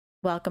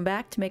Welcome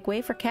back to Make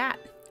Way for Cat.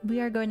 We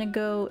are going to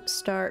go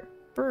start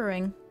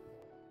brewing.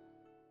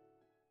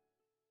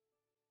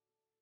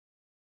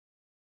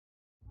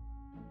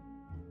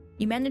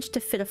 You managed to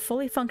fit a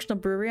fully functional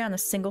brewery on a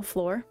single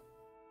floor.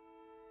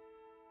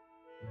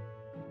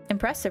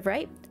 Impressive,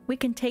 right? We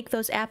can take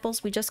those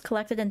apples we just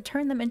collected and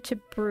turn them into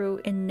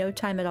brew in no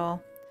time at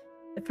all.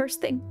 The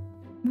first thing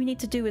we need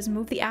to do is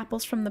move the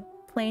apples from the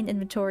plain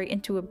inventory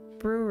into a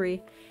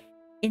brewery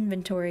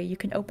inventory. You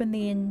can open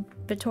the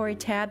inventory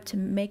tab to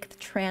make the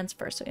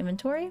transfer. So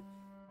inventory.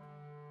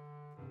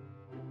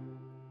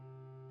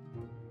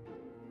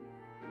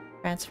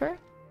 Transfer.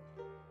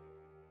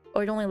 Oh,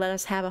 it only let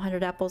us have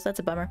 100 apples. That's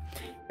a bummer.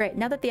 Great.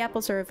 Now that the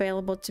apples are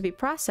available to be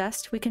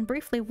processed, we can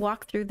briefly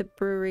walk through the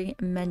brewery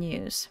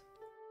menus.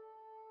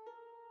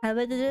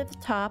 Highlighted at the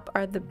top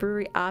are the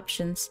brewery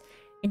options.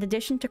 In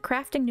addition to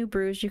crafting new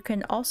brews, you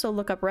can also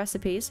look up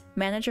recipes,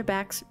 manage your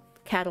back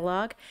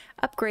catalog,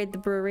 upgrade the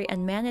brewery,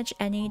 and manage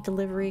any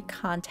delivery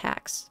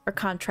contacts or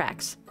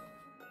contracts.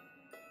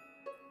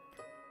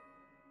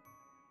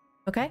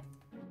 Okay.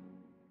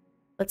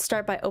 Let's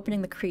start by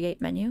opening the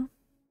Create menu.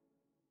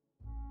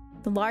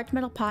 The large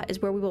metal pot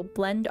is where we will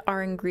blend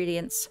our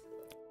ingredients.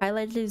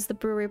 Highlighted is the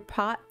brewery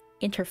pot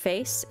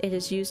interface. It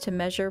is used to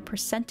measure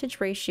percentage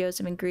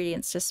ratios of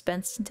ingredients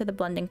dispensed into the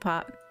blending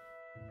pot.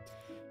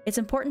 It's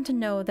important to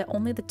know that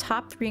only the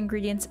top 3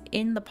 ingredients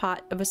in the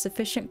pot of a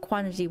sufficient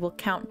quantity will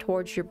count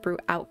towards your brew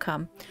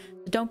outcome.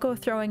 So don't go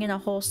throwing in a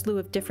whole slew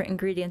of different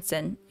ingredients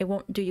in. It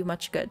won't do you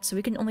much good. So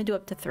we can only do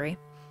up to 3.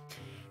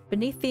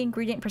 Beneath the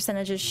ingredient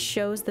percentages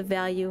shows the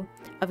value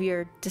of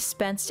your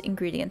dispensed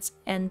ingredients,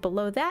 and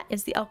below that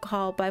is the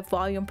alcohol by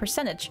volume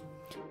percentage.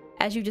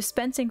 As you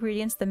dispense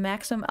ingredients, the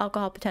maximum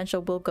alcohol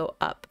potential will go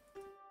up.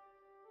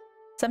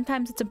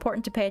 Sometimes it's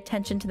important to pay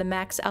attention to the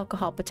max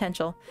alcohol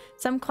potential.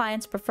 Some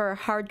clients prefer a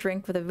hard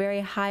drink with a very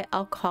high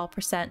alcohol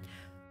percent.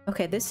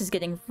 Okay, this is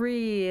getting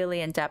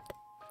really in-depth.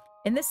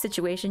 In this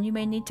situation, you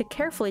may need to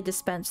carefully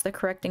dispense the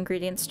correct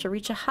ingredients to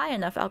reach a high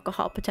enough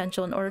alcohol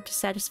potential in order to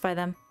satisfy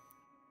them.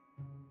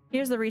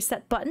 Here's the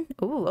reset button.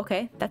 Ooh,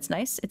 okay, that's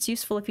nice. It's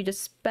useful if you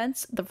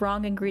dispense the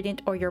wrong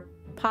ingredient or your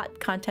pot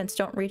contents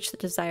don't reach the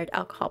desired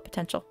alcohol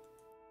potential.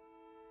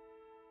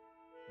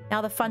 Now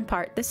the fun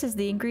part. This is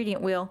the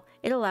ingredient wheel.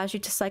 It allows you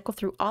to cycle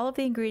through all of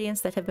the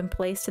ingredients that have been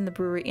placed in the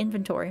brewery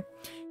inventory.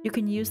 You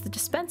can use the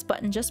dispense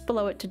button just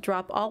below it to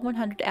drop all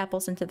 100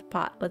 apples into the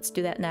pot. Let's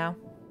do that now.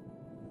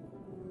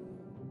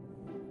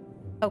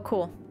 Oh,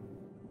 cool.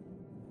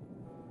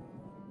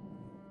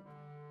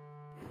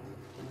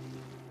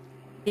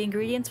 The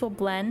ingredients will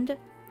blend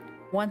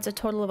once a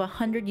total of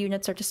 100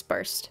 units are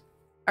dispensed.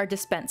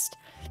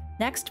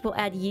 Next, we'll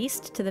add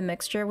yeast to the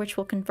mixture, which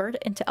will convert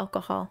it into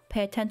alcohol.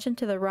 Pay attention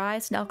to the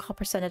rise in alcohol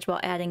percentage while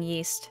adding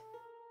yeast.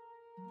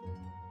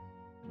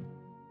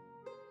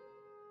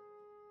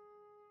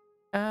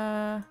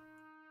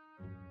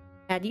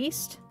 Add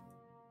yeast.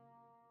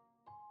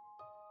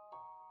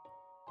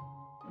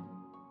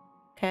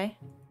 Okay.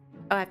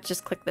 Oh, I have to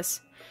just click this.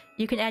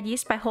 You can add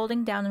yeast by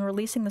holding down and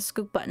releasing the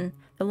scoop button.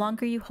 The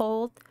longer you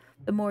hold,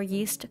 the more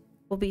yeast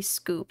will be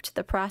scooped.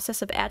 The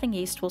process of adding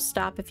yeast will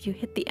stop if you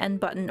hit the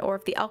end button or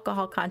if the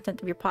alcohol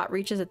content of your pot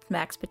reaches its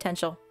max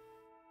potential.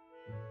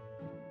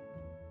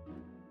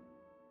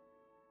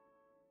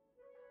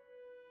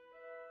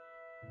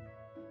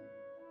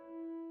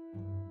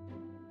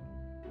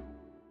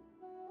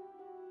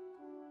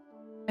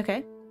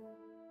 Okay.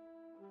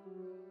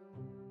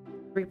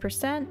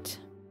 3%.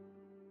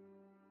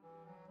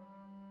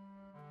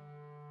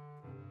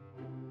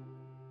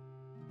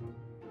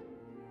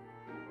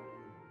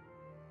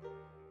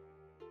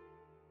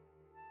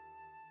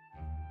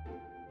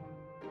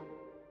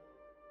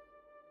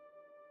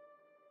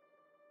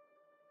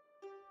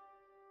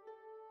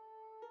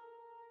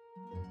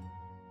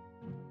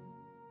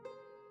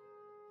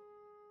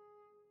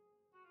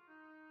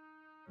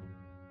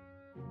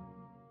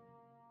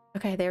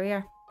 Okay, there we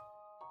are.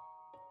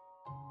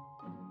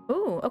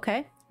 Ooh,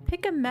 okay.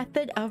 Pick a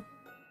method of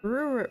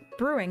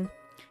brewing.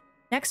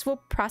 Next, we'll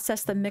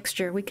process the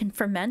mixture. We can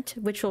ferment,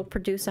 which will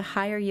produce a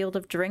higher yield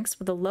of drinks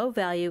with a low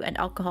value and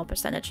alcohol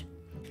percentage.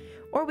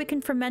 Or we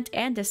can ferment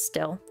and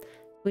distill.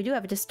 We do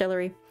have a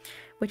distillery,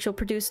 which will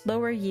produce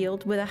lower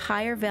yield with a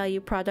higher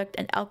value product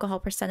and alcohol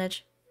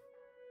percentage.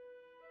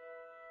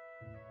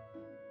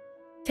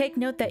 Take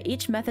note that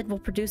each method will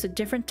produce a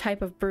different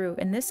type of brew.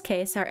 In this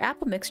case, our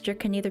apple mixture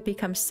can either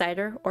become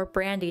cider or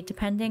brandy,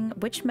 depending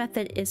which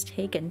method is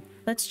taken.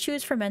 Let's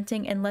choose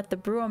fermenting and let the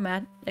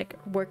Brew-O-Matic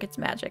work its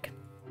magic.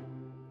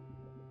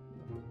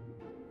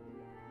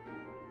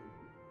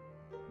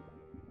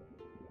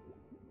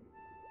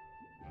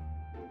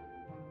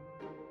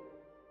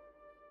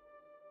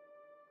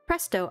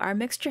 Presto, our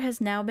mixture has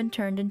now been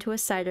turned into a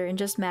cider in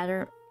just a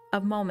matter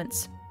of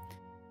moments.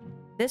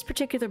 This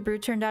particular brew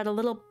turned out a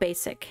little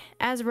basic.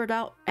 As a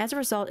result,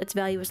 its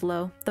value is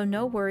low. Though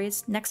no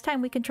worries, next time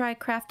we can try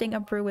crafting a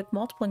brew with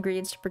multiple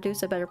ingredients to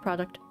produce a better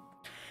product.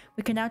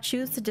 We can now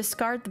choose to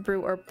discard the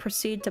brew or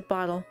proceed to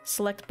bottle.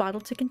 Select bottle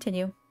to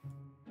continue.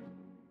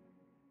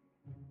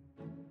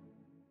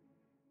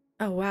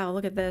 Oh wow,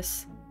 look at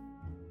this.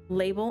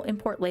 Label,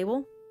 import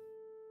label.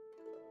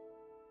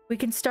 We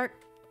can start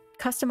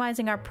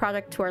customizing our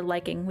product to our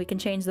liking. We can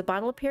change the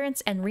bottle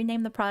appearance and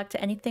rename the product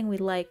to anything we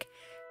like.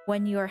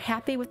 When you are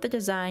happy with the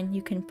design,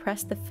 you can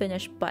press the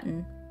finish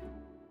button.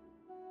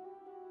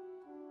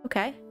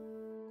 Okay.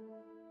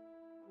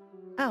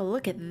 Oh,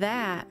 look at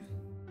that.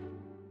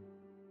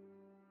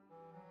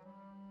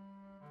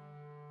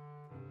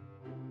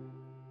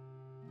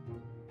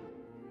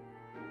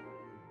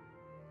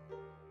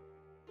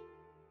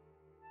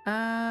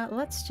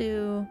 Let's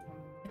do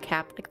a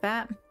cap like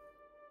that.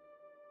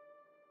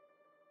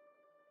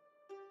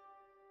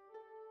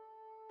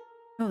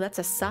 Oh, that's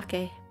a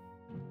sake.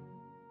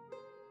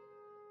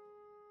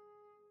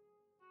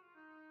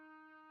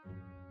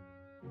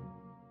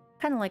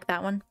 Kind of like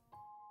that one.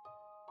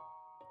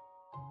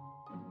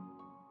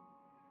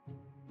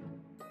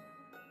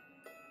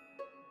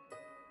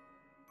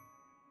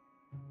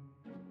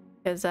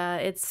 Because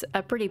it's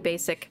a pretty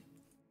basic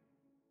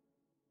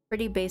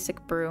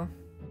brew.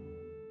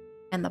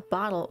 And the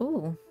bottle,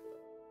 ooh.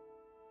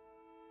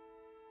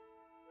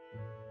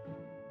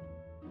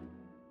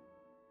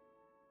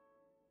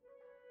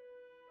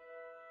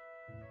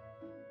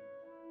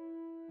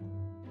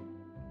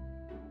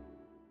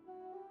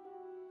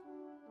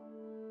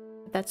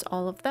 That's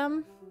all of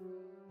them.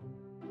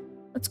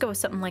 Let's go with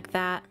something like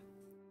that.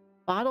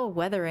 Bottle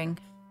weathering.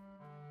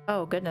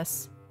 Oh,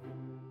 goodness.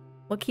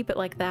 We'll keep it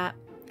like that.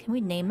 Can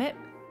we name it?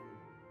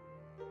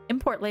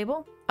 Import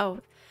label? Oh,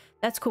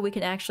 that's cool. We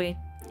can actually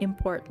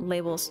import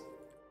labels.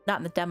 Not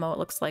in the demo, it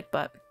looks like,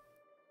 but...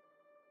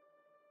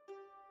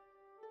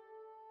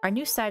 Our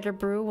new cider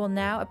brew will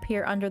now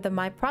appear under the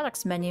My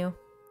Products menu.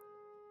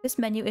 This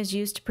menu is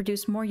used to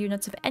produce more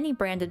units of any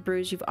branded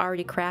brews you've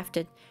already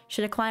crafted.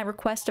 Should a client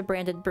request a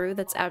branded brew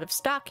that's out of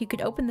stock, you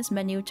could open this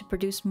menu to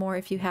produce more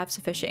if you have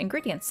sufficient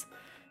ingredients.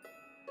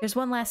 There's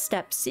one last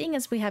step. Seeing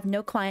as we have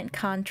no client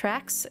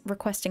contracts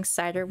requesting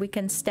cider, we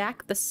can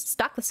stock the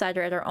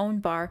cider at our own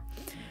bar.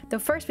 Though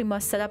first we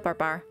must set up our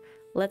bar.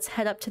 Let's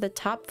head up to the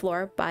top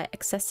floor by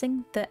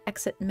accessing the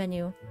exit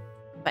menu.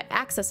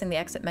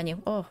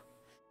 Oh,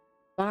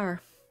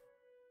 bar.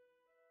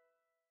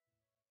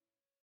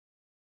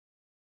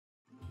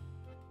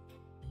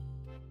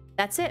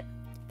 That's it.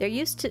 There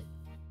used to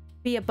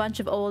be a bunch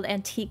of old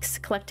antiques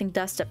collecting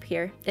dust up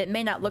here. It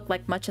may not look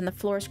like much and the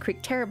floors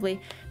creak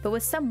terribly, but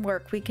with some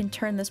work we can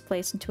turn this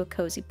place into a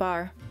cozy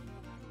bar.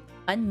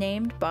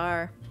 Unnamed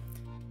bar.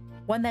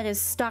 One that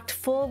is stocked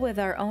full with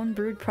our own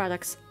brewed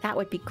products. That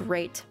would be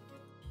great.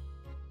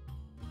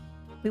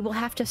 We will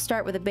have to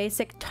start with a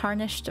basic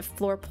tarnished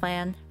floor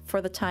plan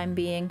for the time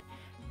being.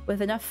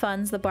 With enough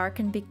funds, the bar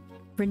can be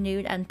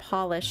renewed and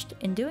polished.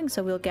 In doing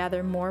so, we'll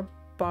gather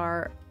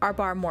our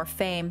bar more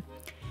fame.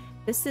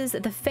 This is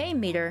the fame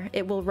meter.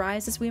 It will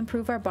rise as we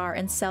improve our bar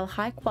and sell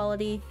high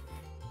quality...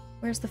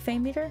 Where's the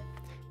fame meter?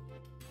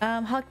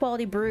 High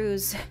quality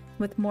brews.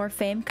 With more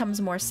fame comes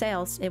more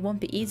sales. It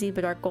won't be easy,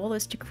 but our goal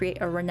is to create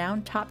a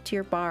renowned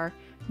top-tier bar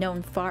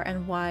known far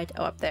and wide.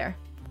 Oh, up there.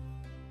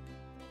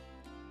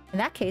 In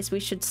that case, we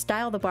should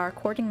style the bar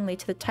accordingly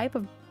to the types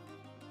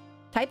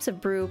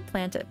of brew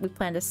we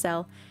plan to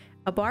sell.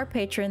 A bar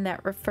patron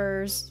that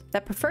prefers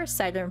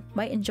cider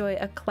might enjoy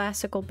a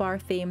classical bar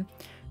theme,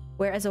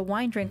 whereas a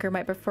wine drinker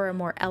might prefer a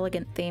more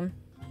elegant theme.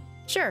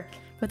 Sure,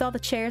 with all the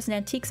chairs and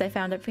antiques I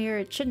found up here,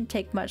 it shouldn't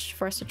take much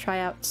for us to try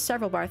out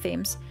several bar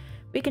themes.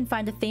 We can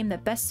find a theme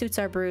that best suits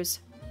our brews.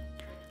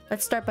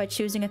 Let's start by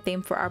choosing a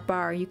theme for our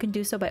bar. You can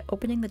do so by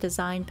opening the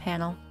design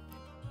panel.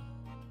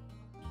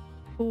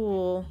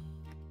 Cool.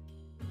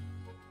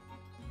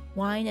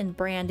 Wine and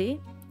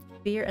brandy.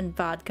 Beer and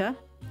vodka.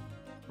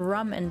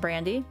 Rum and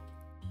brandy.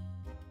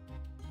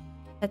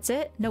 That's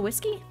it? No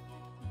whiskey?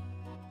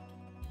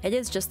 It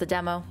is just the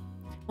demo.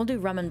 We'll do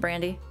rum and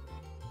brandy.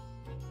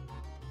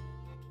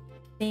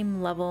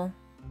 Theme level.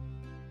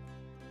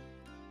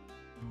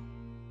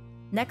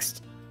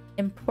 Next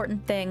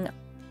important thing,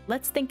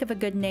 let's think of a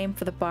good name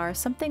for the bar,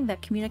 something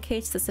that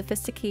communicates the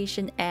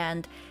sophistication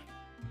and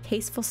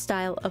tasteful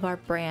style of our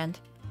brand.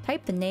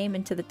 Type the name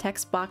into the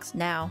text box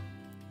now.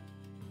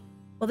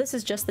 Well, this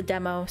is just the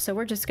demo, so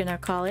we're just gonna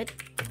call it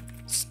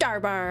Star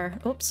Bar.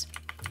 Oops,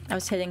 I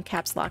was hitting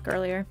caps lock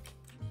earlier.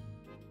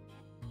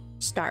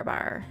 Star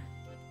Bar.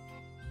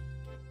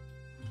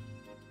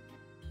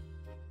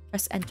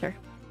 Press enter.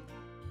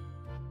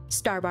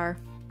 Star Bar.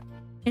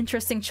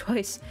 Interesting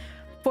choice.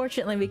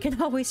 Fortunately, we can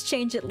always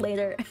change it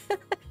later.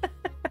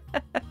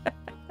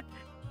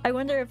 I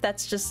wonder if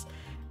that's just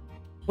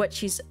what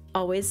she's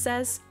always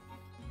says.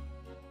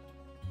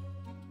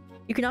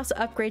 You can also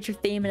upgrade your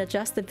theme and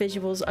adjust the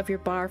visuals of your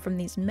bar from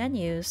these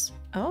menus.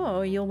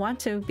 Oh, you'll want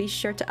to be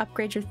sure to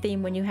upgrade your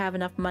theme when you have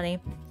enough money.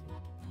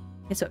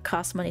 Okay, so it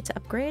costs money to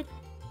upgrade?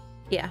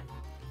 Yeah.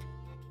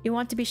 You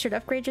want to be sure to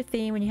upgrade your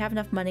theme when you have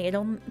enough money. It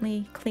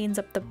only cleans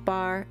up the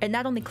bar. It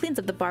not only cleans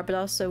up the bar, but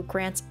also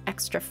grants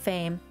extra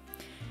fame.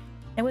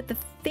 And with the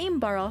theme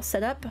bar all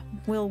set up,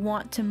 we'll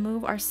want to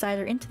move our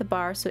cider into the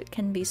bar so it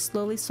can be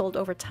slowly sold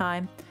over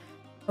time.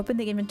 Open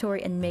the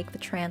inventory and make the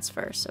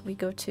transfer. So we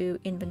go to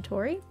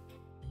inventory.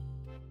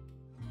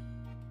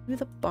 To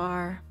the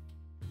bar.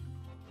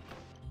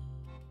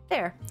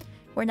 There.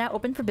 We're now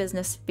open for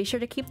business. Be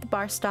sure to keep the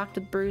bar stocked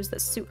with brews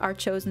that suit our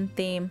chosen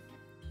theme.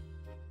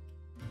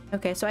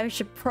 Okay, so I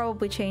should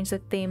probably change the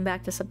theme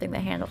back to something that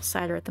handles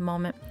cider at the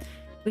moment.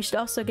 We should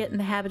also get in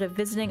the habit of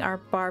visiting our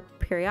bar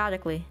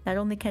periodically. Not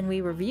only can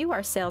we review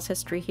our sales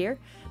history here,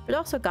 but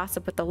also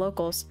gossip with the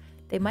locals.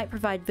 They might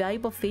provide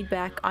valuable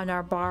feedback on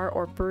our bar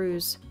or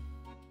brews.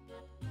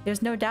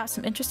 There's no doubt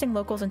some interesting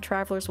locals and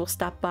travelers will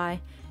stop by.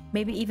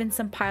 Maybe even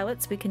some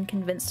pilots we can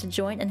convince to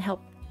join and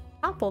help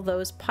topple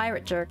those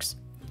pirate jerks.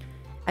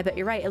 I bet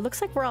you're right. It looks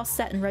like we're all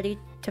set and ready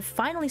to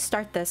finally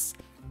start this.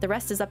 The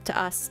rest is up to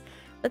us.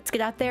 Let's get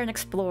out there and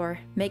explore,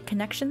 make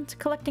connections,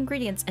 collect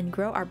ingredients, and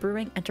grow our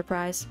brewing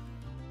enterprise.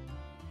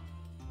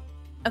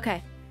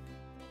 Okay.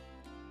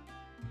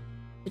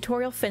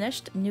 Tutorial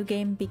finished. New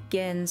game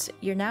begins.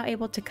 You're now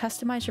able to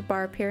customize your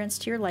bar appearance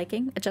to your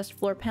liking, adjust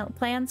floor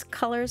plans,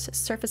 colors,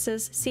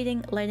 surfaces,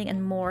 seating, lighting,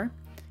 and more.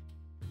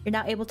 You're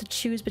now able to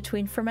choose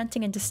between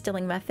fermenting and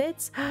distilling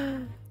methods.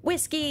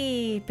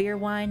 Whiskey, beer,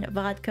 wine,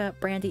 vodka,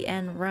 brandy,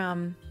 and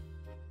rum.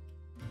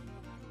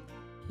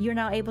 You're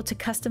now able to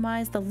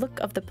customize the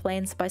look of the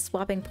planes by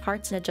swapping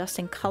parts and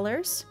adjusting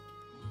colors.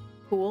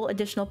 Cool.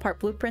 Additional part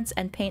blueprints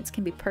and paints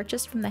can be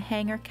purchased from the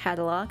hangar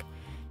catalog.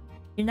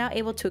 You're now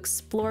able to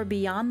explore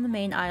beyond the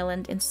main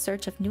island in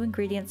search of new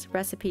ingredients,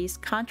 recipes,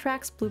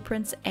 contracts,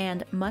 blueprints,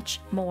 and much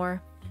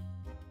more.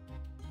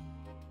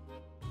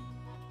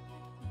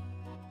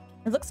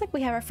 It looks like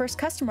we have our first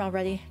customer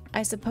already.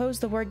 I suppose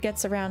the word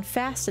gets around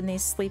fast in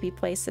these sleepy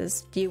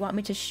places. Do you want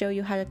me to show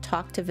you how to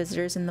talk to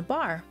visitors in the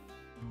bar?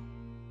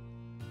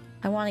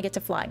 I want to get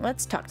to flying.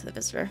 Let's talk to the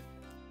visitor.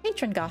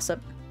 Patron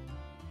gossip.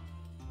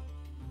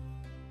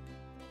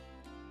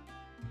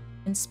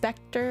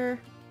 Inspector.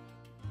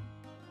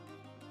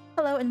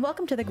 Hello and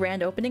welcome to the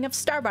grand opening of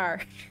Star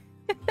Bar.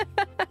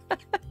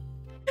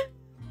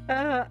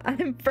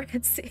 I'm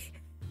Francie,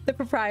 the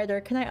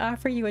proprietor. Can I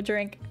offer you a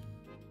drink?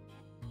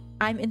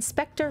 I'm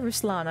Inspector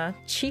Ruslana,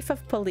 Chief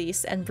of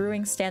Police and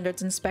Brewing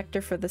Standards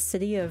Inspector for the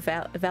City of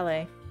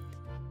Valet.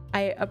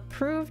 I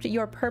approved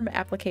your permit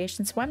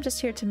application, so I'm just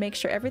here to make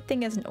sure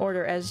everything is in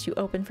order as you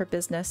open for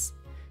business.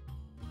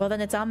 Well, then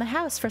it's on the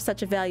house for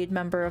such a valued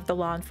member of the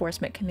law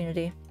enforcement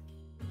community.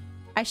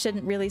 I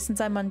shouldn't really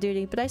since I'm on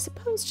duty, but I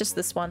suppose just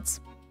this once.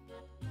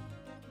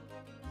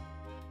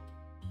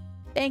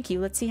 Thank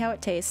you. Let's see how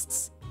it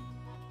tastes.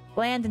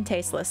 Bland and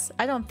tasteless.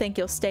 I don't think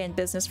you'll stay in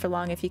business for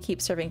long if you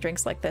keep serving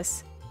drinks like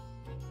this.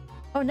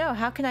 Oh no,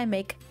 how can I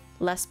make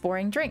less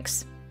boring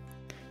drinks?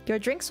 Your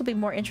drinks will be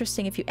more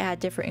interesting if you add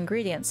different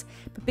ingredients,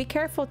 but be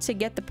careful to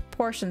get the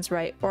proportions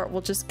right or it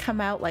will just come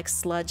out like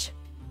sludge.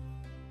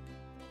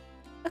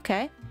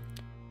 Okay.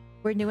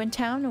 We're new in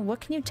town.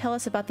 What can you tell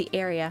us about the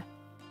area?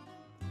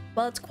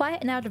 Well, it's quiet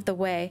and out of the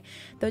way,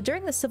 though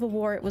during the Civil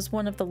War it was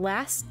one of the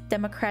last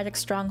democratic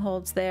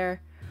strongholds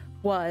there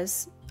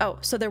was. Oh,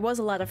 so there was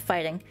a lot of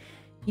fighting.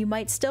 You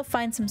might still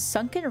find some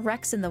sunken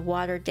wrecks in the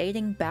water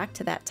dating back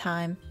to that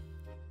time.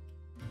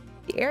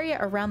 The area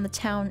around the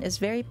town is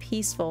very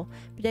peaceful,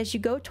 but as you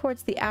go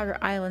towards the outer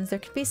islands, there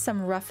could be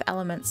some rough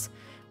elements.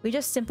 We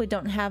just simply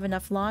don't have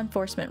enough law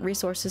enforcement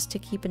resources to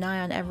keep an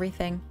eye on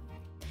everything.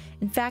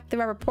 In fact,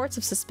 there are reports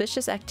of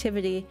suspicious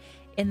activity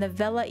in the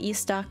Vela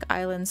Eastock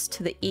Islands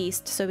to the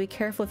east, so be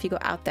careful if you go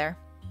out there.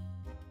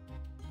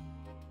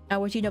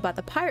 Now, what do you know about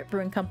the Pirate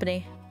Brewing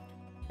Company?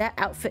 That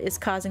outfit is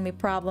causing me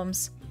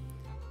problems.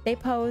 They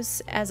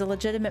pose as a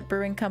legitimate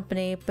brewing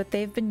company, but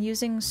they've been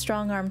using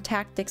strong-arm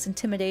tactics,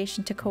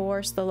 intimidation to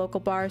coerce the local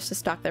bars to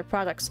stock their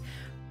products,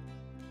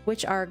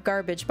 which are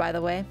garbage, by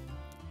the way.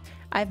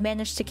 I've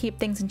managed to keep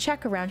things in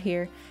check around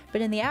here,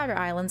 but in the outer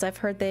islands, I've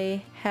heard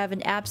they have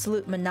an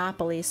absolute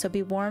monopoly, so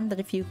be warned that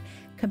if you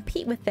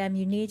compete with them,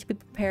 you need to be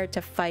prepared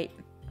to fight.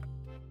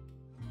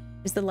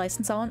 Is the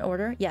license all in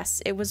order?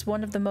 Yes, it was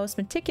one of the most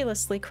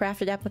meticulously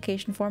crafted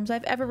application forms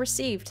I've ever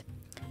received.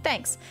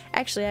 Thanks.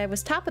 Actually, I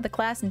was top of the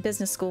class in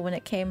business school when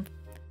it came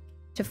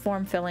to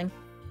form filling.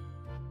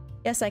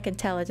 Yes, I can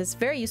tell. It is a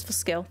very useful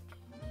skill.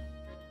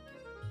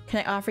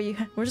 Can I offer you...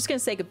 We're just going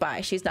to say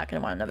goodbye. She's not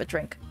going to want another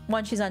drink.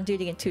 One, she's on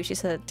duty, and two, she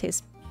said it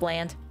tastes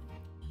bland.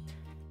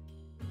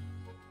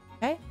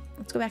 Okay,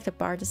 let's go back to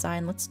bar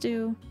design. Let's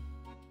do...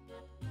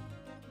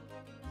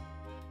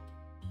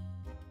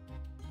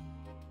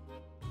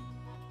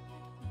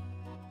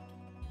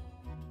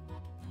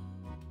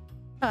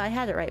 Oh, I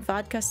had it right.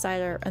 Vodka,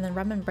 cider, and then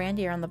rum and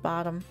brandy are on the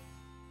bottom.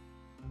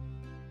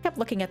 I kept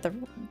looking at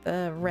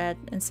the red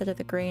instead of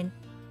the green.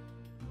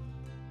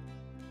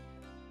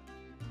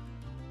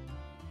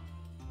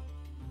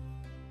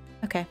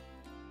 Okay.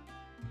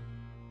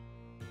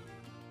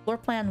 Floor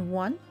plan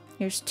 1.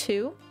 Here's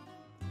 2.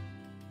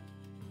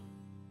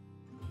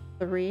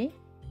 3.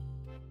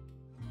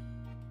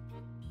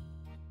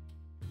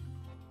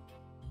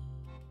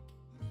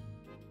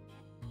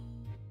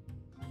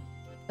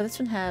 Oh, this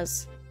one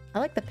has... I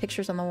like the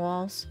pictures on the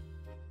walls.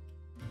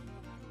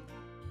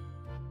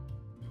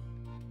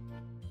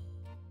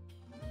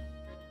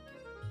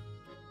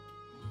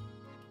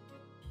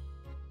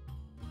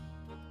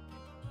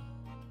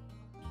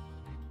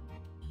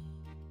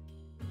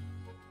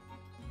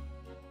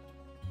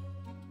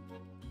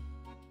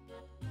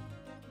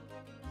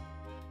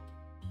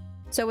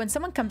 So when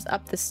someone comes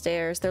up the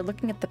stairs, they're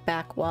looking at the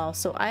back wall.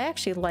 So I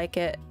actually like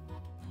it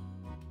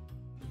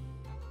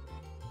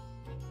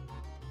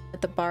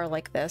at the bar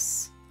like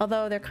this.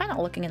 Although they're kind of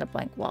looking at a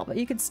blank wall, but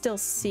you can still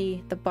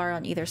see the bar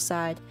on either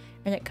side.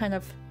 And it kind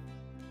of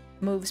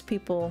moves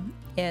people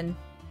in.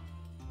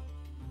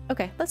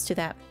 Okay, let's do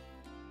that.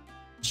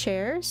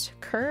 Chairs,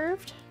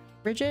 curved,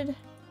 rigid,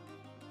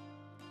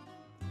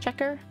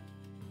 checker,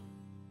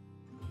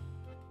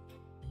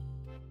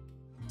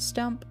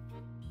 stump,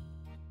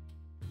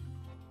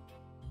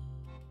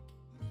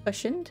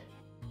 cushioned.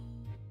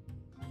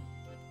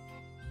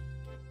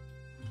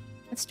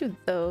 Let's do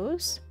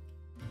those.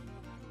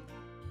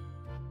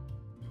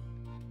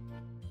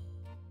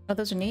 Oh,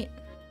 those are neat.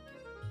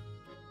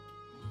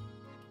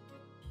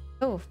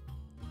 Oh,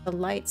 the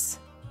lights.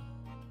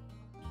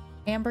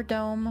 Amber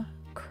dome,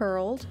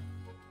 curled.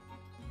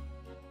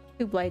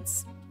 Tube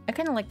lights. I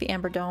kind of like the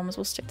amber domes.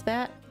 We'll stick to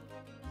that.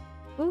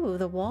 Ooh,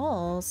 the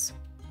walls.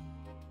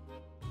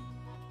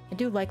 I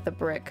do like the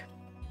brick.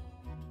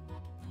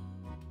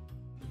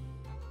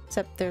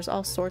 Except there's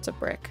all sorts of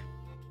brick.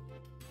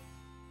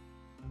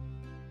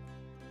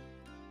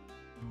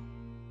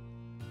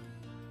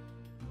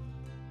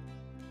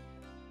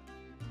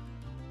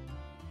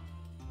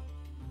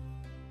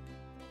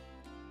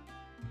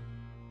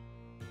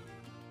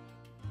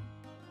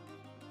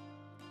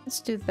 Let's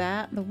do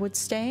that. The wood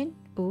stain.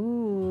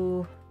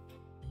 Ooh.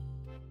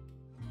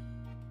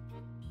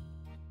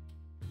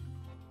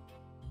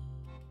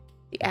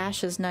 The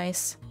ash is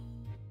nice.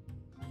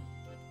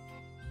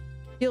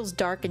 Feels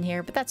dark in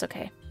here, but that's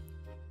okay.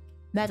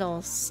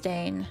 Metal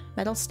stain.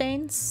 Metal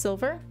stain?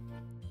 Silver?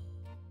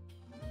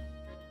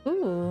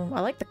 Ooh,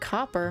 I like the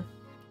copper.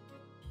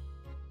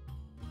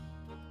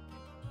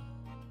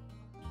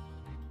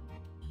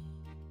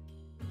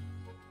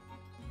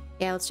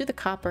 Yeah, let's do the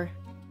copper.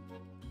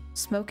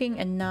 Smoking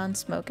and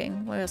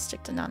non-smoking. We'll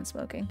stick to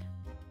non-smoking.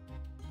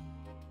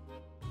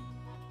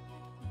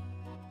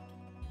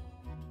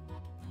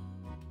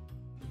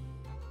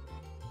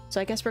 So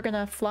I guess we're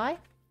gonna fly?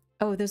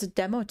 Oh, there's a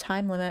demo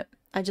time limit.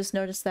 I just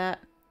noticed that.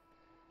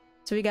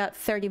 So we got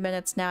 30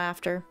 minutes now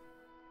after.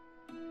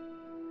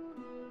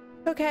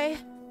 Okay.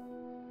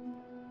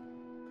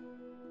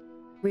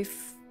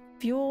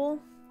 Refuel.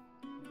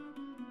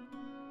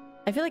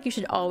 I feel like you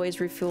should always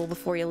refuel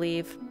before you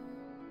leave.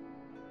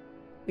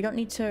 We don't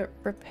need to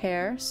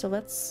repair, so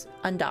let's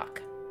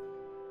undock.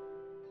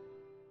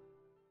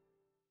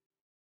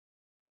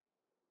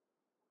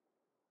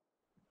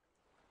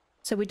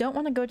 So we don't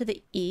want to go to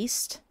the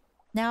east.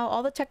 Now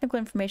all the technical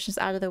information is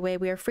out of the way.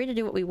 We are free to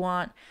do what we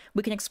want.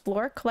 We can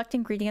explore, collect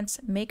ingredients,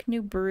 make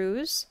new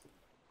brews.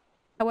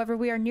 However,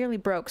 we are nearly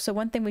broke, so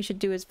one thing we should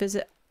do is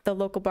visit the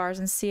local bars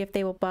and see if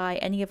they will buy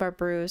any of our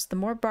brews. The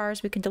more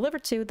bars we can deliver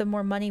to, the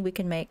more money we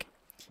can make.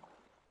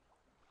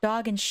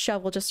 Dog and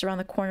shovel just around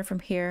the corner from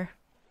here.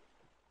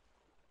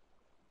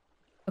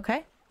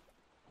 Okay.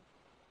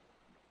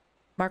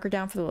 Marker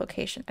down for the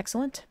location.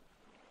 Excellent.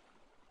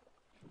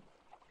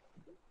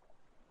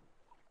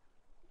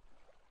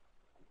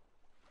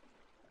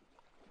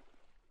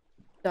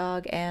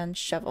 Dog and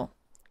shovel.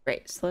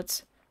 Great. So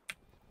let's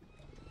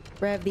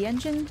rev the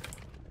engine.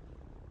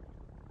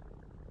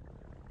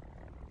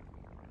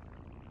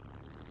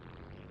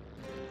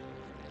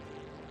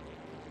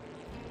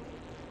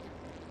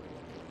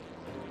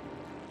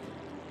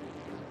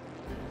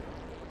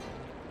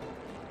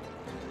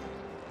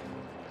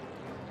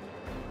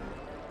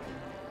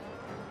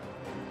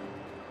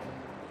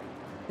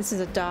 This is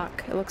a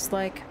dock, it looks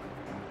like.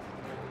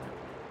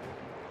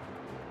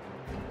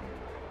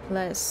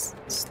 Let's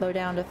slow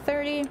down to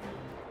 30.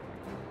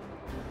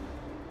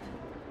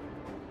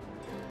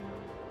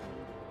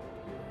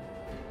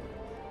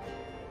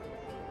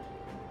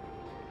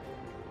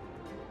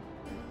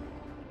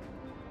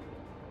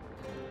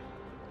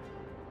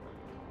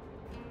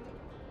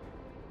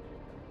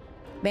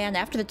 Man,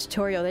 after the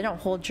tutorial, they don't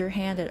hold your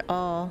hand at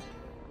all.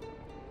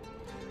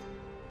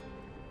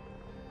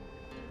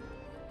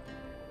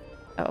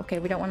 Oh, okay,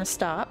 we don't want to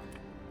stop.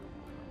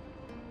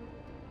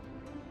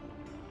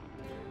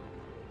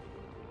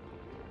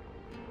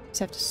 Just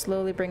have to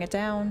slowly bring it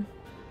down.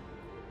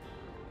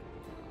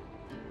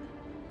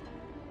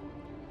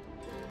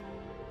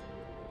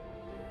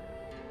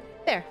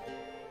 There.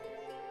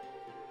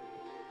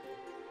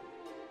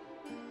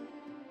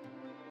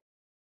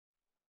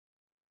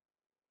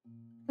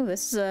 Oh,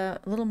 this is a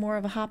little more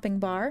of a hopping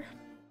bar.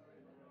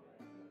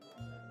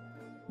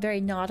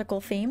 Very nautical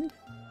themed.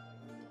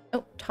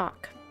 Oh,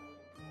 talk.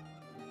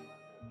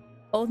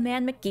 Old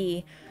Man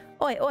McGee.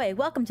 Oi, oi,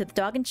 welcome to the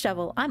Dog and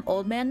Shovel. I'm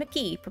Old Man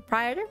McGee,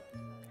 proprietor.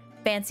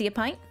 Fancy a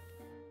pint?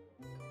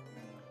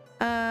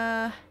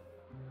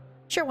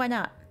 Sure, why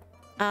not?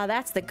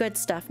 That's the good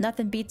stuff.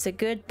 Nothing beats a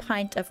good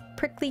pint of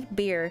prickly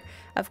beer.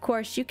 Of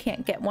course, you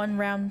can't get one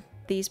round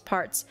these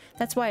parts.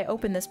 That's why I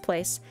opened this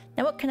place.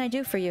 Now what can I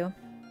do for you?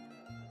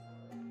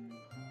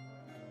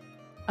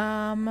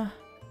 I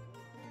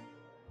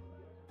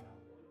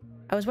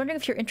was wondering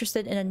if you're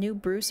interested in a new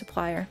brew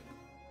supplier.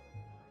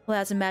 Well,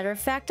 as a matter of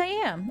fact, I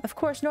am. Of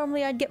course,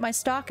 normally I'd get my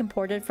stock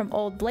imported from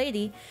Old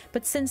Blady,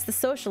 but since the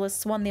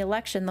socialists won the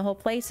election, the whole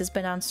place has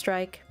been on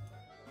strike.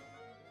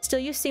 Still,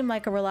 you seem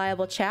like a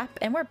reliable chap,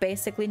 and we're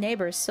basically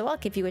neighbors, so I'll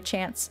give you a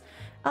chance.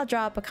 I'll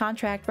draw up a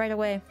contract right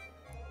away.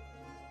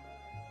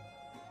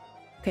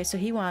 Okay, so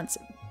he wants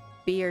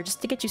beer.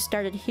 Just to get you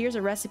started, here's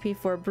a recipe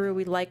for a brew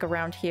we like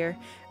around here.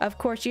 Of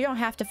course, you don't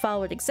have to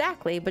follow it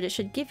exactly, but it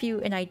should give you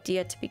an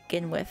idea to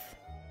begin with.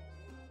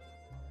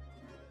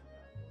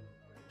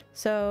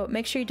 So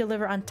make sure you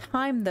deliver on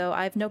time, though.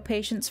 I have no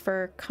patience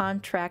for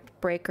contract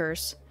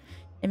breakers.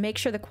 And make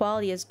sure the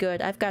quality is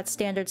good. I've got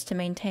standards to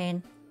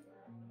maintain.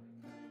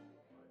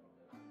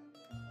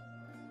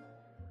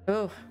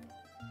 Oh.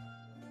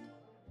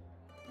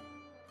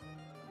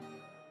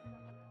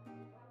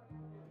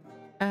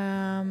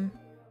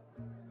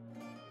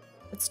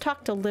 Let's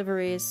talk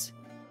deliveries.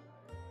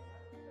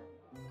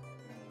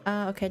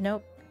 Okay,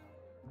 nope.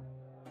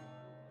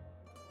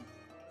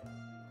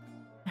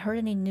 Heard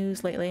any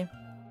news lately?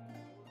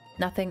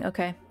 Nothing?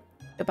 Okay.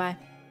 Goodbye.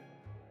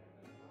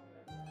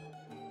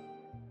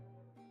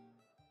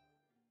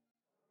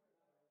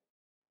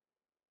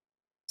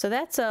 So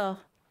that's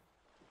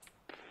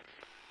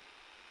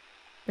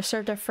we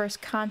served our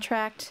first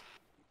contract.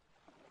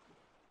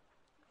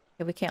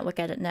 Okay, we can't look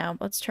at it now.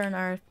 Let's turn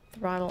our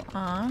throttle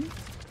on.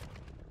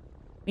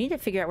 We need to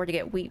figure out where to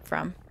get wheat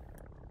from.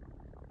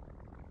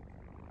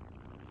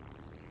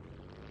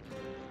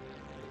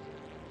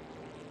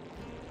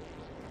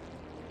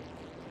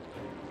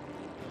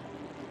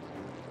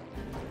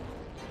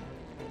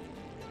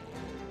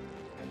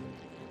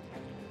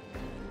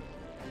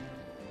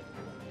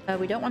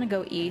 We don't want to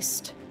go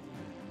east.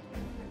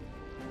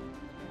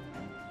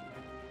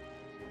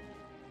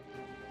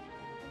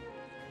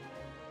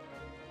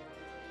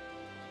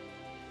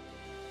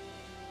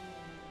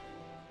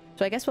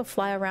 So I guess we'll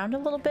fly around a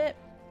little bit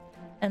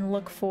and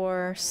look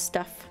for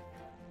stuff.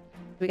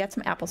 We got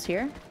some apples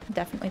here.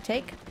 Definitely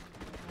take.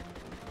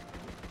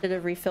 Should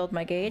have refilled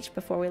my gauge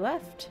before we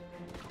left.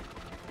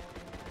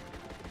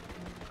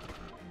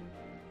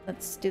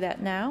 Let's do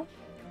that now.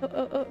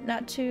 Oh,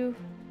 not too...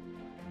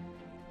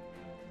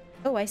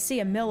 Oh, I see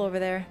a mill over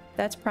there.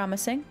 That's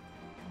promising.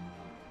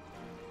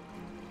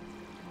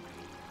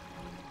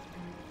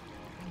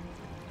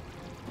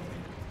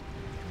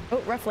 Oh,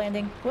 rough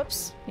landing.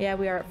 Whoops. Yeah,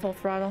 we are at full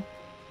throttle.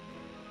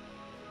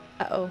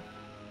 Uh-oh.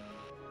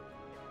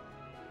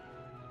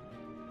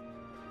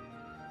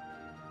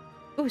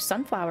 Ooh,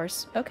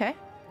 sunflowers. Okay.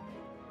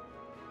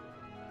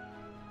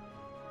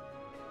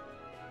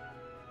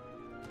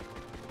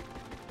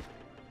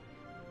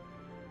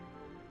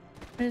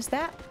 What is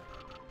that?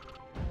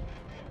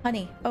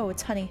 Honey. Oh,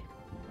 it's honey.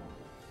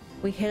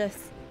 We hit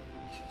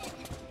a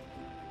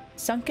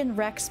sunken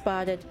wreck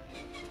spotted.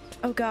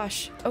 Oh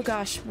gosh. Oh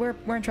gosh. We're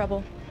in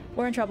trouble.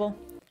 We're in trouble.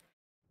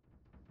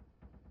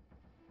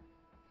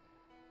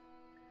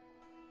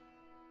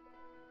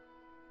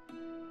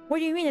 What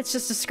do you mean it's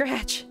just a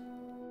scratch?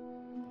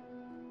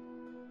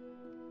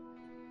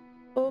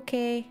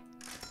 Okay.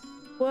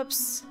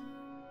 Whoops.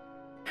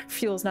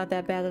 Fuel's not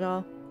that bad at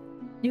all.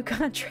 New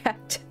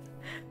contract.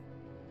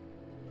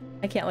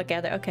 I can't look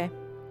at it. Okay.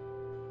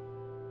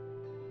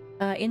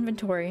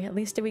 Inventory. At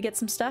least did we get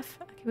some stuff?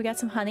 Okay, we got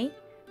some honey.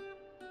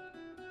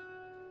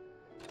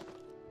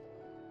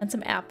 And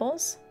some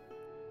apples.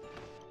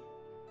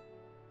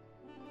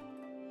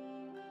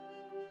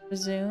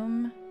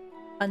 Resume.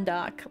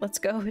 Undock. Let's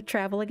go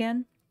travel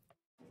again.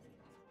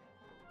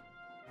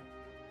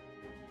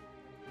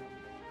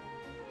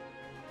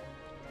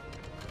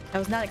 I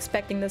was not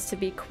expecting this to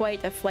be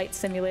quite a flight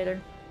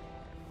simulator.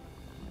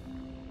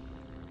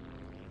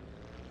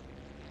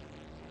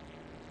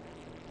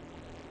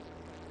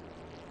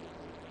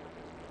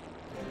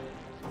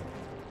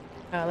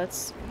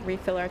 Let's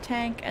refill our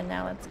tank, and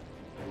now let's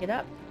get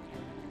up.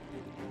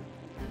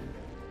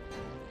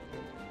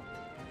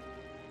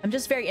 I'm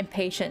just very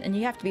impatient, and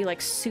you have to be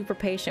like super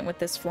patient with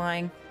this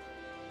flying.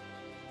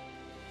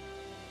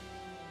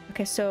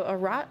 Okay, so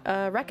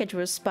a wreckage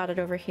was spotted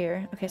over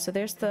here. Okay, so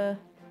there's the...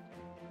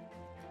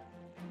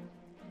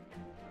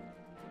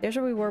 There's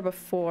where we were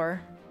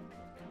before.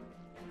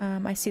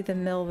 I see the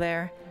mill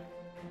there.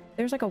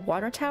 There's like a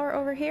water tower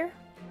over here.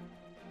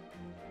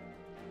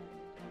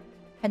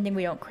 Pending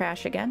we don't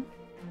crash again.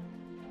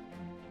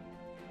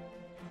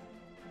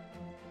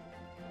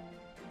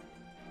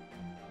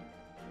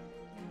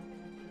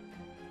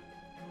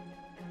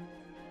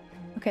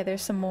 Okay,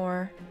 there's some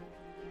more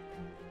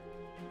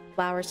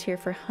flowers here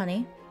for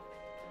honey.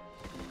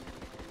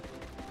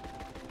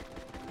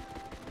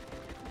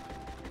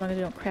 As long as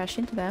we don't crash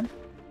into them.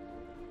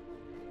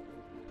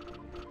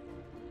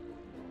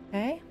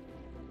 Okay.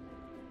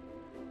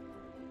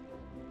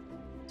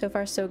 So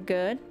far, so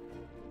good.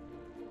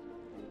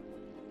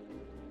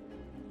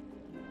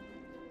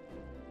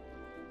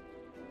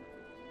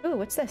 Ooh,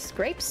 what's this?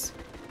 Grapes?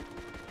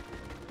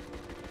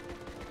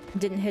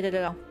 Didn't hit it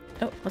at all.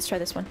 Oh, let's try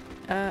this one.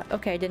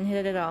 Okay, didn't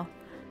hit it at all.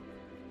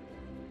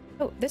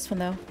 Oh, this one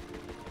though.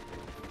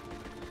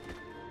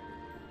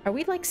 Are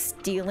we like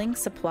stealing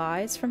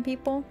supplies from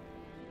people?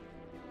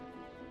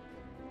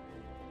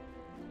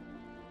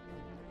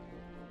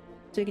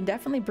 So we can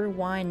definitely brew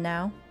wine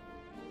now.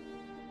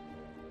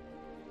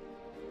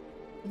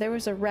 There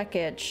was a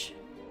wreckage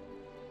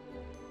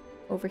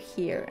over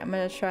here. I'm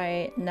gonna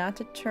try not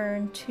to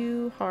turn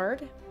too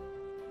hard.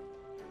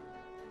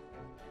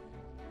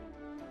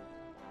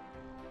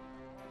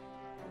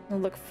 I'll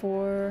look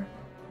for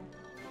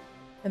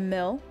the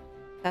mill.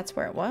 That's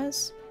where it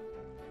was.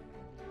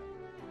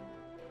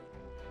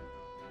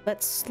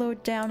 Let's slow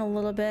down a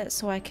little bit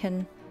so I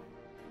can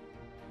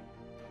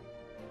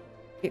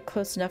get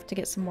close enough to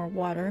get some more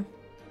water.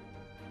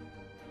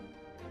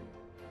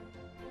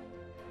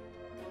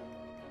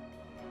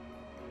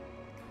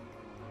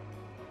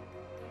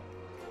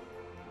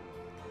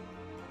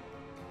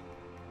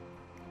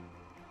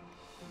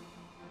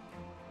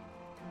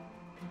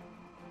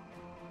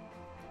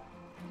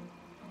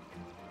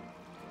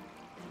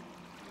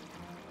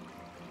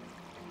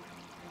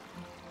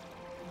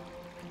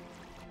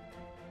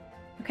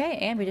 Okay,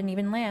 and we didn't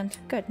even land.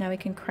 Good, now we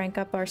can crank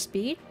up our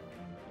speed.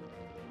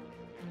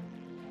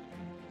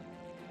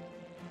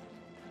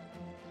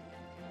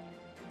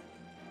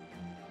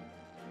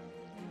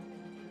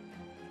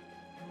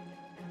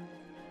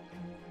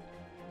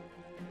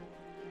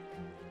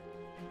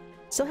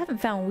 Still haven't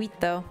found wheat,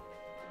 though.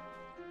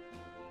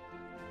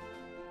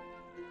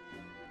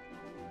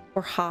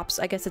 Or hops.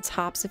 I guess it's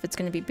hops if it's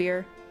going to be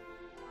beer.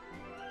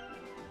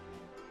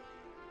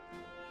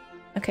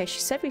 Okay, she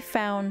said we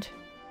found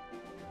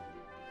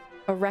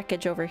a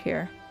wreckage over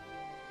here.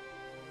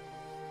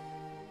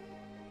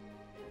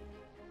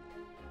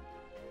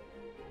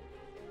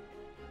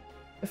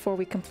 Before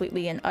we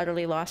completely and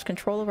utterly lost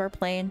control of our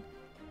plane.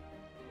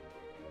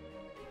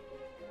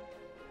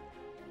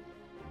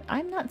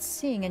 I'm not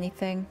seeing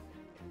anything.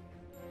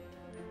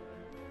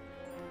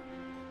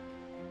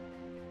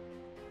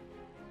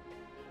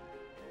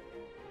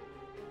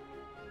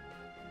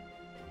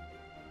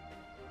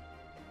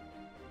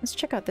 Let's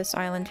check out this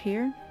island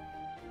here.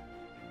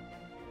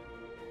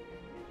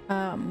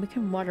 We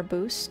can water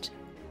boost.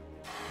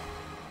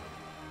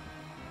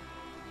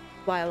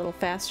 Fly a little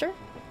faster.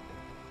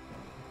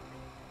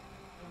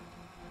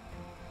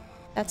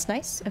 That's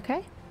nice,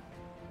 okay.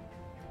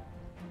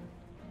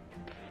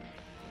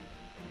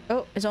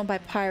 Oh, it's owned by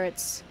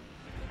pirates.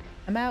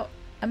 I'm out,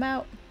 I'm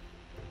out.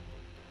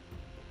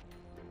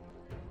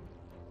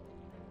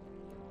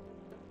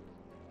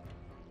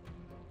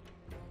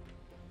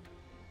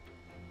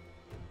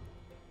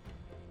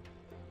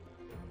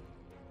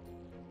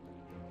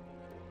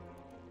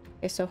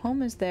 Okay, so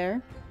home is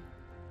there.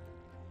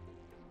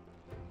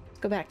 Let's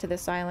go back to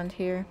this island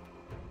here.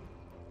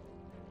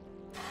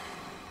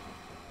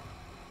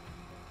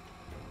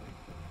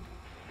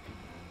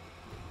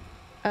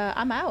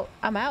 I'm out.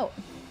 I'm out.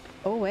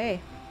 Go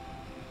away.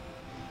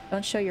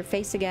 Don't show your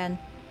face again.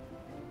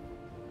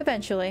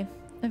 Eventually.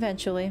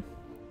 Eventually.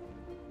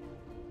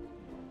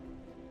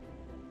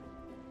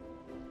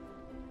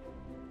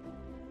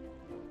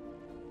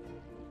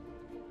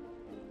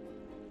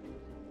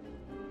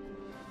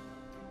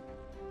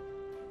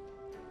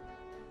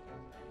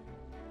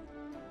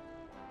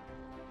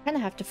 Kind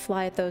of have to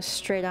fly at those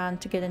straight on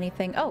to get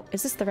anything. Oh,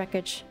 is this the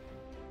wreckage?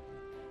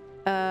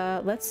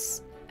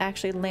 Let's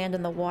actually land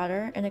in the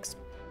water and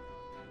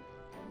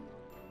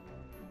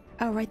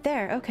oh, right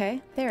there.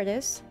 Okay, there it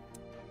is.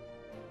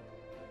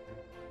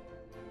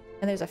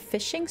 And there's a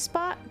fishing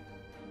spot.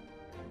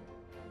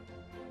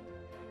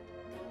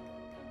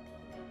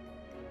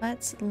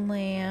 Let's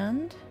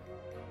land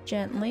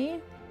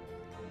gently.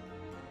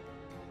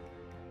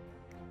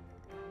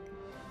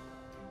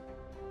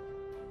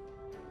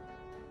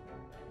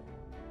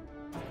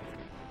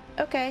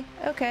 Okay,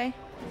 okay.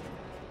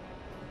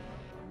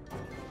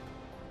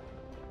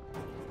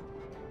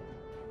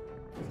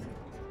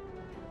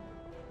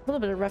 A little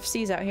bit of rough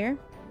seas out here.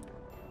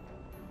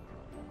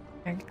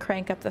 I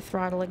crank up the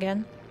throttle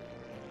again.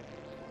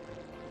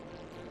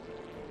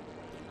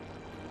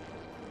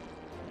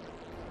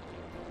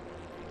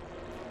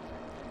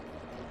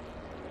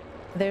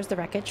 There's the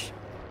wreckage.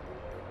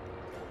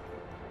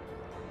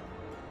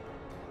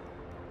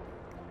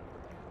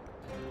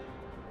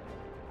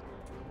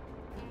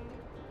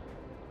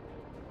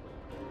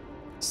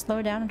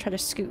 Slow down and try to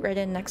scoot right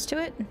in next to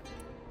it.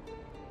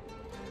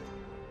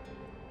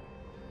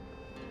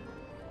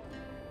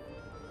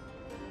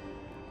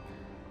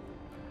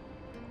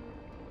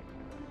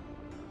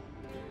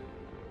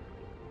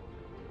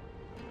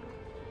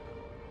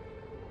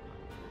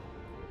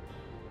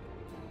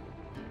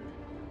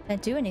 Can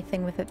I do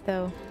anything with it,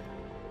 though?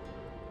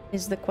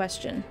 Is the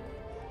question.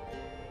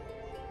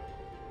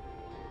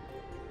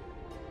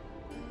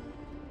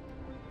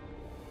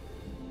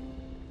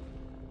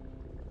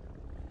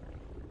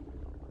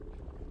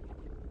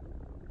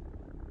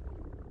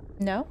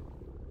 No?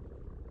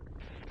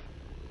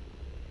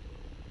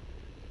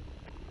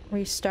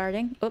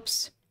 Restarting.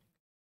 Oops.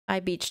 I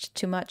beached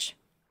too much.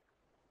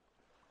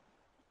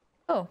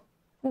 Oh,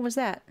 what was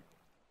that?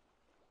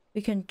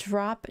 We can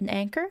drop an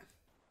anchor?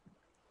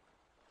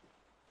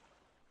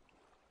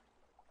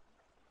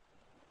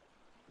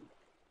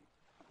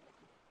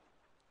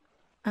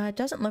 It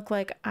doesn't look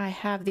like I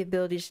have the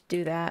ability to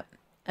do that.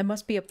 There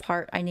must be a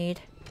part I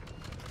need.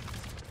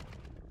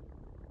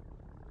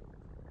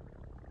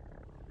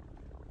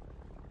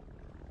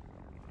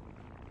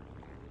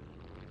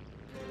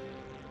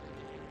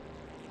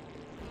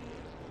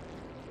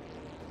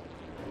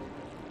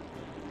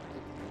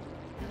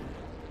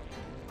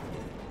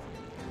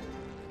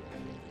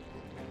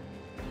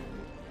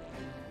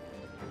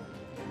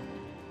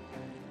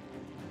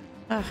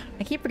 Ugh,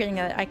 I keep forgetting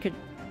that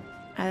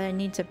I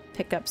need to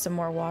pick up some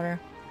more water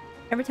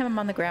every time I'm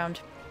on the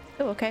ground.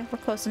 Oh, okay, we're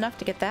close enough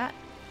to get that.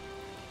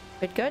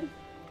 Good, good.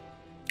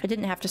 I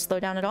didn't have to slow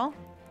down at all.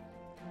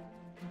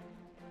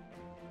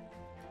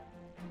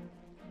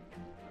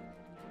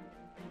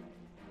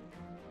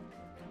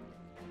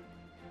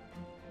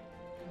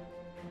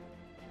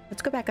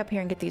 Let's go back up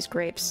here and get these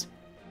grapes.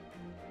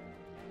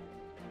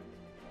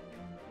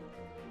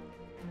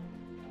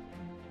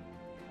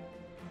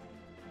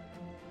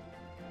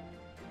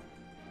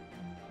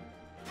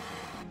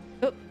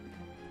 Oh.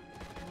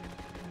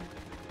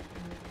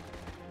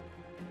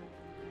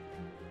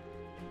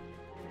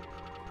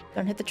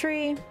 Don't hit the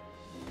tree.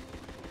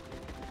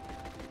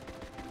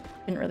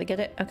 Didn't really get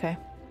it. Okay.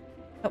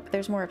 Oh,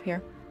 there's more up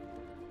here.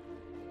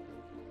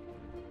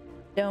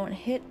 Don't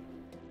hit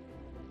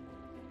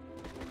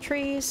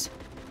trees.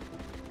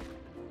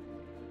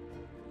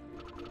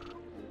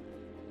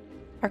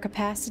 Our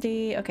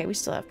capacity. Okay, we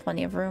still have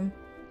plenty of room.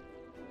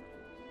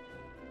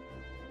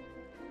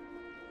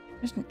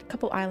 There's a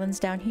couple islands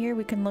down here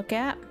we can look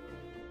at.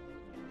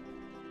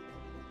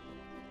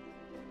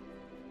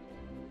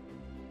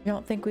 I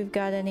don't think we've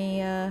got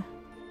any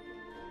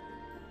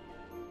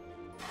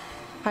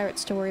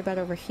pirates to worry about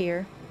over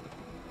here.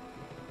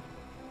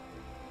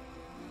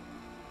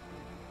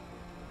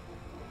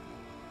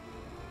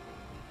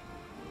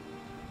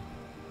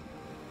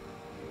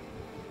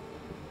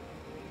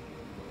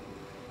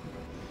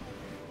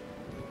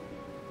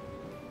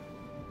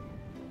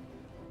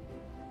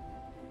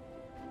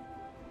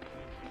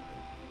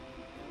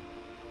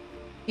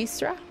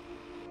 Isra?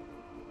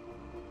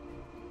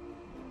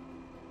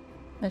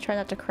 I'm gonna try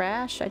not to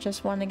crash. I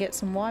just want to get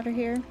some water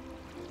here.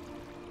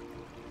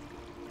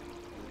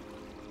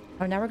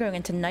 Oh, now we're going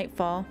into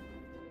nightfall.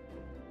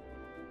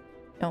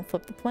 Don't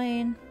flip the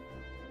plane.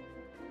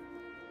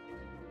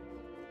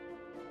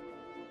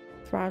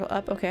 Throttle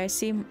up. Okay, I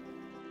see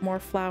more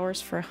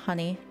flowers for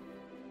honey.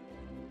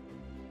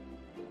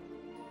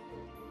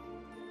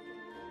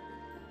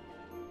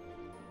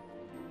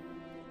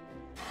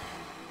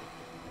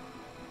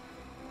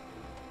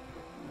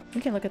 We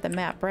can look at the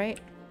map, right?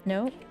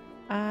 Nope.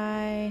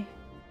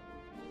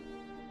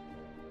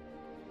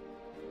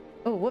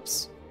 Oh,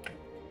 whoops.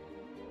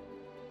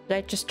 Did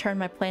I just turn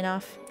my plane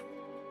off?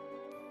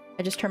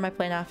 I just turned my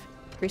plane off.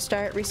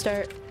 Restart,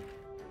 restart.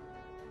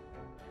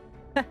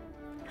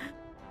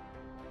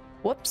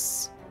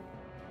 Whoops.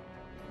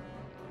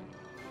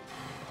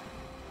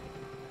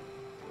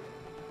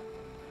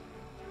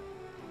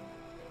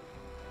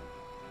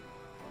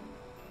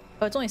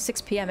 Oh, it's only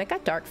 6 p.m. It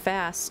got dark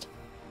fast.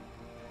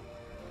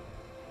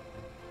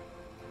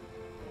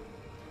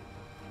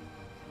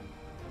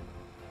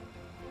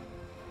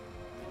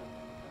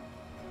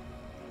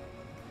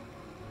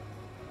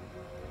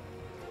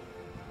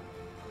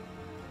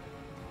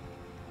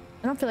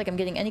 I don't feel like I'm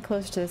getting any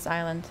closer to this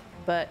island,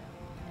 but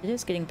it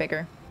is getting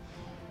bigger.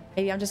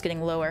 Maybe I'm just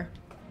getting lower.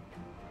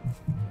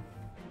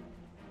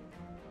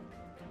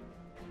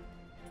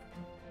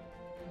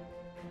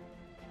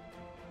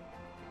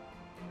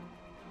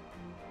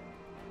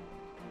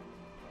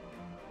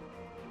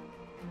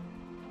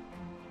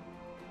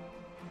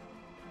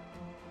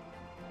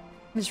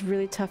 It's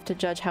really tough to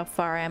judge how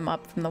far I am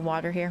up from the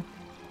water here.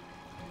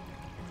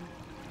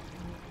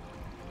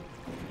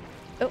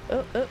 Oh,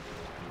 oh, oh.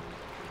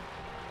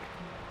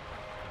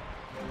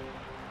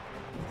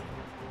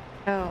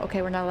 Oh,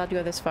 okay, we're not allowed to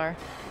go this far.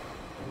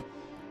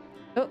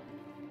 Oh,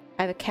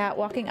 I have a cat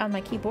walking on my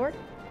keyboard.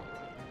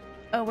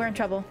 Oh, we're in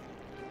trouble.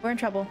 We're in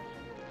trouble.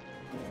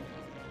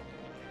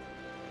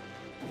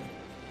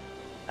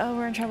 Oh,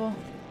 we're in trouble.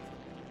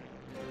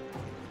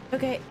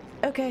 Okay,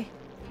 okay.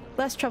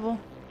 Less trouble.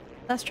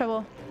 Less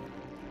trouble.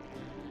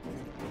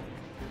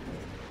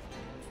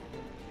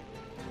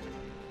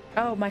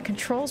 Oh, my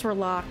controls were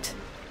locked.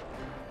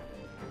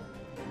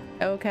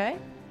 Okay.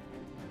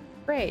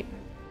 Great.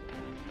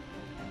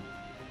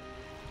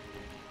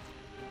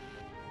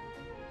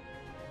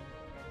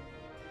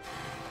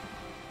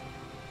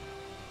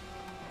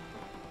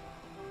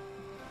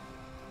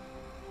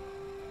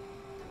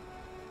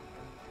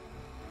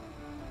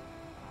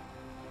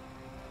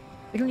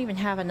 We don't even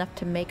have enough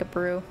to make a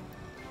brew,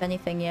 if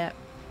anything, yet.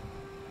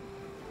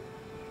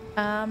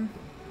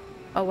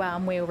 Oh wow,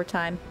 I'm way over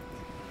time.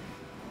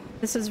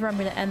 This is where I'm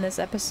going to end this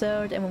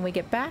episode, and when we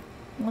get back,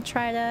 we'll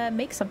try to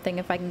make something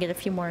if I can get a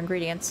few more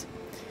ingredients.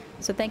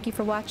 So thank you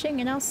for watching,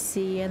 and I'll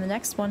see you in the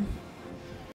next one.